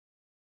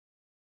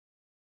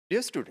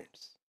Dear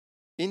students,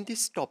 in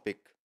this topic,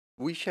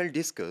 we shall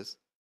discuss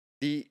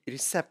the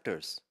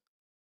receptors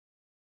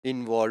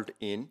involved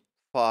in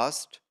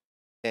fast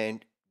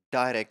and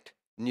direct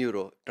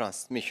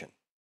neurotransmission.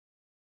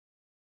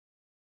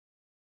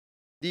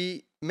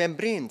 The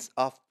membranes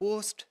of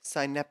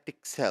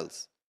postsynaptic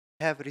cells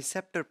have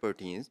receptor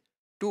proteins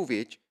to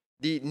which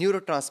the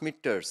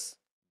neurotransmitters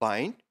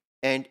bind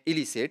and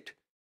elicit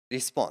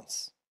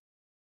response.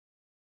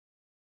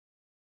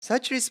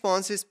 Such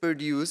response is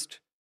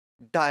produced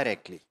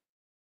directly.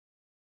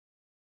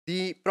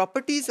 The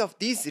properties of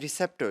these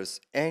receptors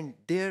and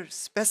their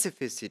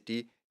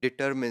specificity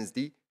determines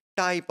the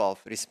type of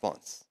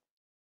response.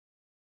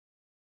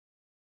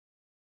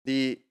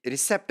 The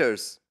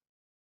receptors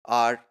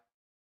are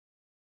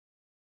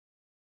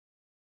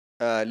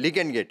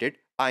ligand-gated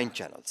ion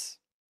channels.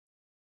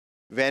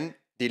 When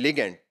the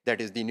ligand,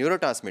 that is the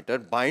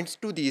neurotransmitter, binds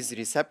to these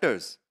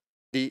receptors,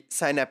 the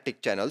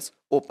synaptic channels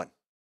open.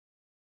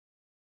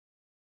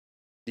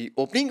 The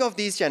opening of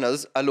these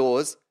channels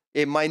allows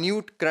a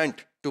minute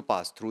current to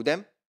pass through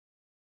them.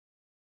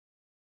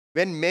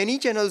 When many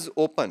channels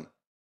open,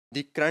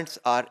 the currents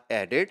are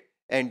added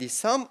and the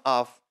sum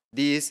of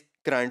these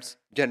currents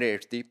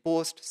generates the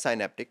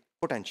postsynaptic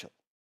potential.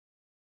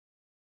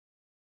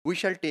 We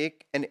shall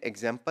take an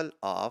example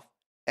of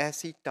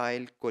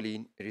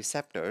acetylcholine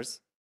receptors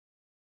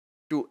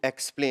to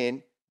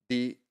explain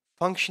the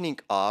functioning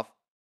of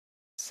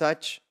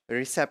such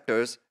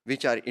receptors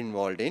which are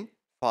involved in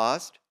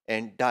fast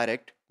and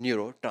direct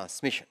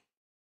neurotransmission.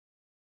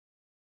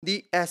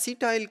 The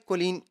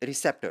acetylcholine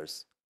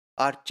receptors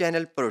are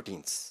channel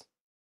proteins.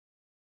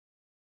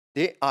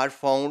 They are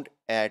found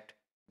at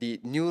the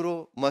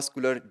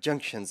neuromuscular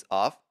junctions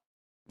of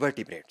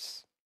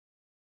vertebrates.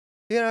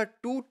 There are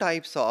two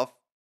types of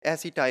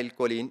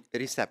acetylcholine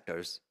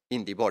receptors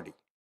in the body.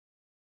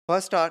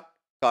 First are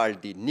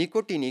called the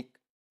nicotinic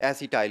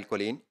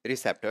acetylcholine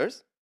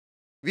receptors,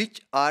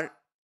 which are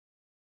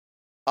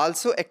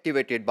also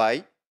activated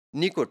by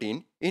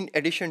nicotine in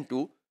addition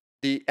to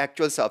the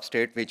actual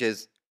substrate, which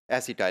is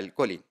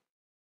acetylcholine.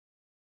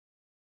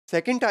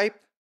 Second type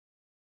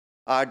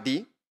are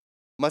the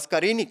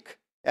muscarinic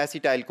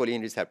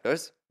acetylcholine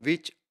receptors,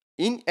 which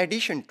in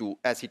addition to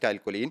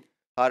acetylcholine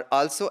are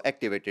also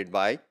activated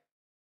by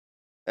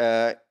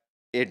a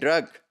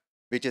drug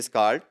which is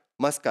called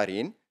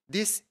muscarine.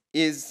 This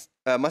is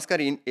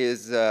muscarine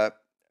is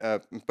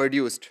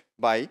produced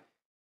by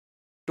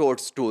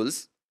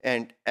toadstools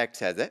and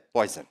acts as a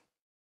poison.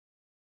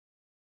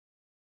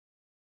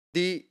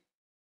 The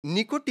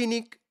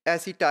nicotinic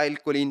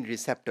acetylcholine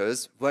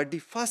receptors were the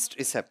first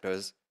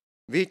receptors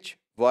which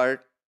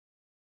were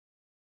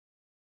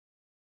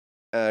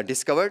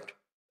discovered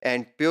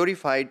and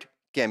purified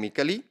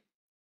chemically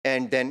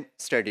and then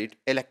studied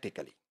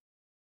electrically.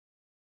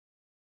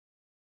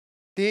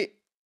 They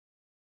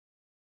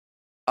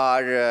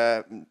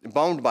are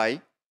bound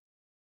by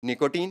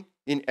nicotine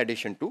in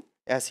addition to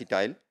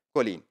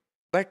acetylcholine.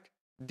 But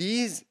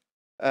these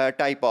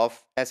type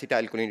of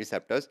acetylcholine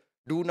receptors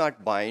do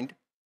not bind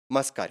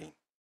muscarine.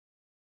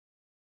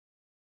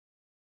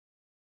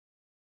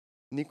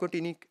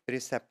 Nicotinic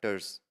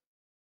receptors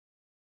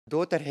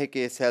दो तरह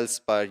के sales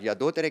पर या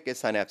दो तरह के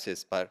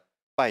synapsis पर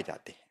पाए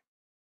जाते हैं.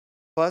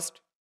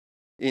 First,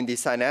 in the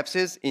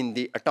synapses in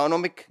the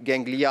autonomic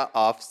ganglia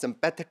of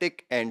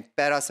sympathetic and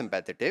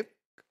parasympathetic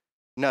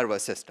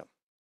nervous system.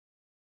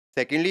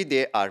 Secondly,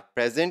 they are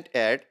present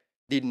at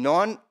the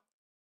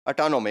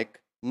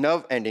non-autonomic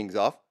nerve endings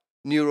of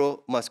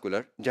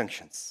neuromuscular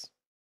junctions.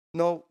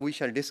 Now we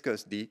shall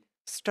discuss the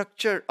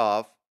structure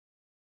of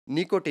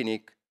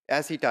nicotinic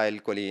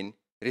acetylcholine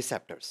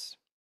receptors.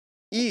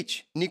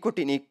 Each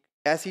nicotinic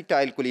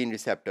acetylcholine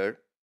receptor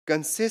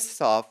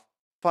consists of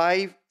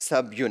 5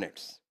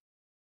 subunits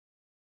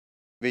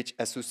which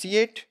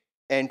associate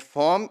and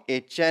form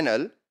a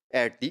channel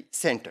at the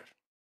center.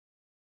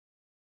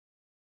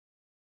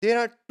 There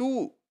are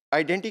 2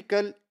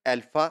 identical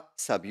alpha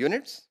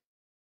subunits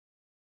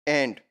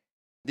and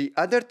the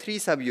other 3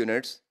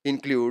 subunits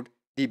include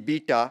the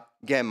beta,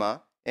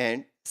 gamma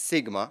and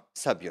sigma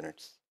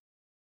subunits.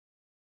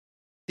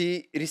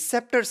 The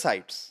receptor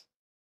sites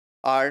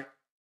are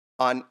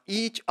on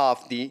each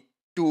of the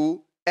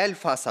 2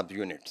 alpha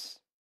subunits.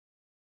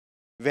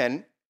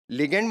 When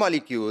ligand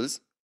molecules,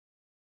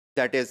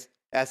 that is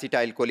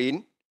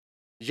acetylcholine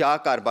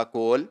या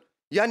carbachol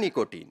या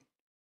nicotine,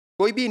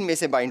 कोई भी इनमें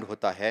से bind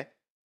होता है,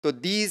 तो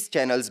these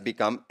channels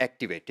become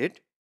activated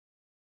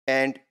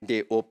and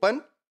they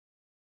open.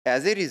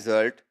 As a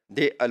result,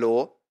 they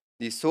allow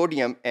the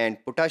sodium and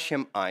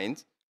potassium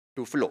ions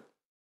to flow.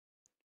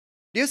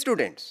 Dear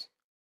students,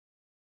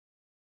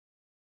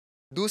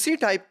 दूसरी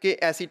टाइप के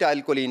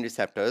acetylcholine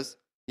receptors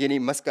यानी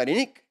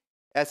muscarinic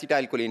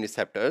acetylcholine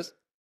receptors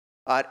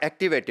are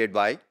activated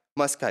by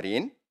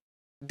muscarine.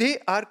 They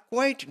are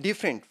quite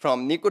different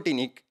from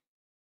nicotinic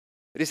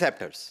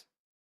receptors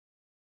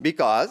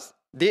because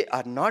they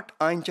are not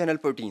ion channel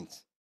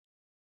proteins.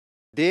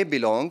 They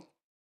belong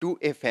to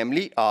a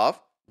family of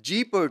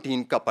G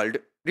protein coupled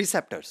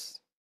receptors.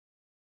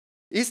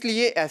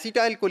 इसलिए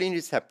acetylcholine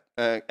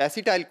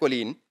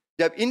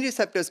जब इन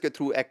receptors के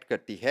through act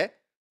करती है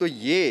तो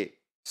ये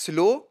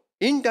slow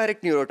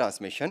indirect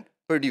neurotransmission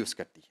produce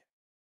करती है।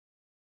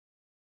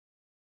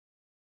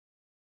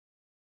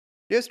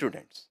 Dear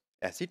students,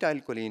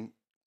 acetylcholine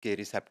के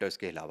रिसेप्टर्स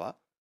के अलावा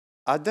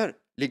other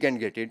ligand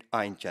gated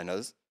ion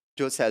channels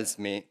जो सेल्स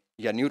में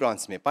या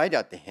न्यूरॉन्स में पाए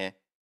जाते हैं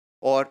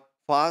और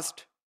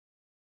फास्ट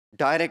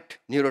डायरेक्ट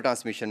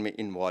न्यूरोट्रांसमिशन में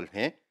इन्वॉल्व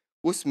हैं,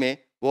 उसमें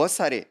बहुत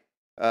सारे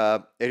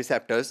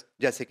रिसेप्टर्स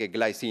जैसे कि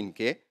ग्लाइसिन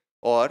के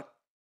और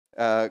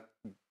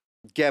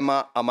गैमा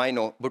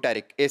अमाइनो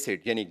बुटारिक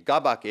एसिड यानी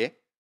गाबा के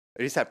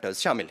रिसेप्टर्स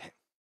शामिल हैं।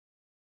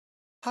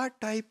 हर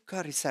टाइप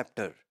का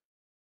रिसेप्टर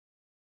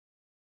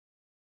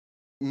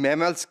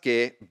मैमल्स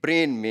के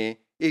ब्रेन में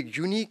एक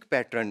यूनिक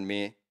पैटर्न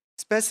में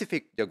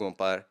स्पेसिफिक जगहों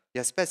पर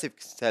या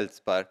स्पेसिफिक सेल्स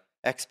पर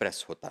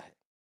एक्सप्रेस होता है।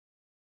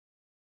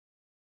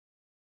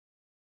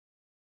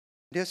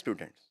 Dear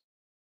students,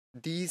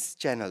 these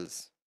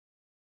channels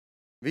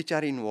which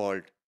are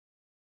involved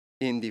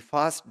in the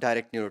fast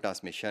direct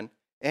neurotransmission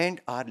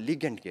and are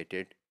ligand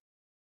gated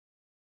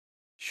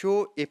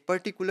show a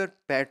particular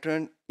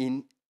pattern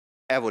in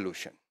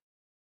evolution.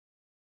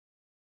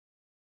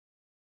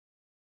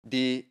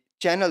 The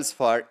channels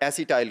for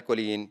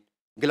acetylcholine,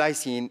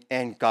 glycine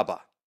and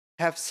GABA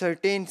have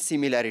certain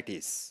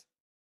similarities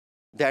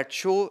that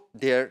show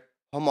their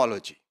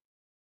homology.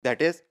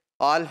 That is,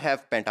 all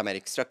have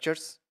pentameric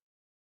structures.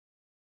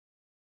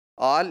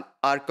 All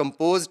are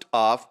composed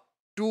of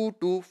 2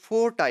 to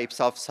 4 types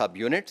of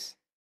subunits,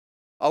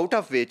 out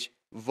of which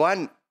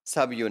one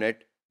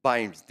subunit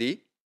binds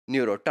the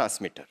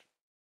neurotransmitter.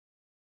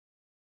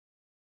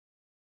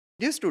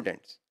 Dear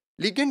students,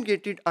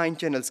 ligand-gated ion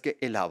channels के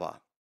अलावा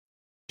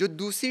जो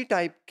दूसरी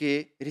type के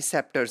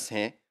receptors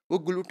हैं वो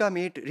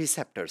glutamate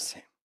receptors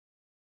हैं।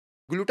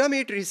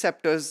 Glutamate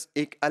receptors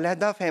एक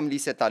अलहदा फैमिली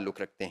से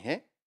ताल्लुक़ रखते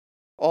हैं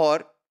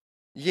और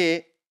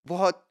ये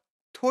बहुत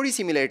थोड़ी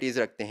सिमिलरिटीज़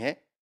रखते हैं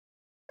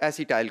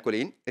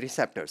एसिटाइलकोलिन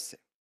रिसेप्टर्स से।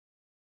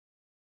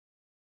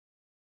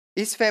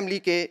 इस फैमिली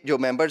के जो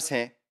मेंबर्स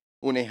हैं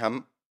उन्हें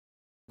हम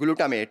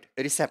ग्लूटामेट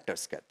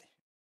रिसेप्टर्स कहते हैं।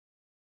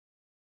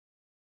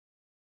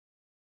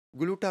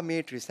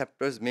 ग्लूटामेट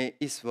रिसेप्टर्स में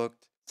इस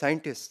वक्त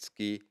साइंटिस्ट्स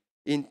की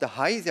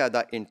इंतहाई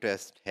ज़्यादा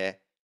इंटरेस्ट है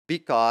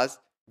because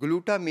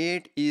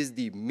glutamate is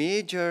the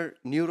major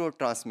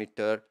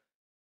neurotransmitter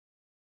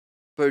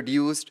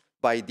produced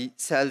by the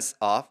cells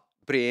of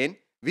brain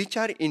which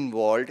are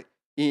involved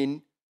in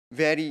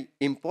very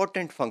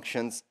important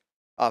functions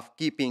of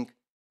keeping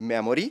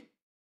memory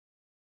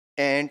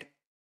and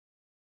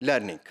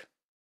learning.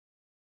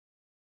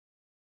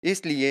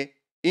 इसलिए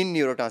इन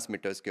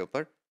न्यूरोट्रांसमीटर्स के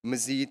ऊपर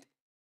मज़ीद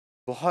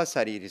बहुत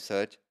सारी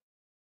रिसर्च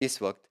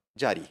इस वक्त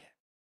जारी है।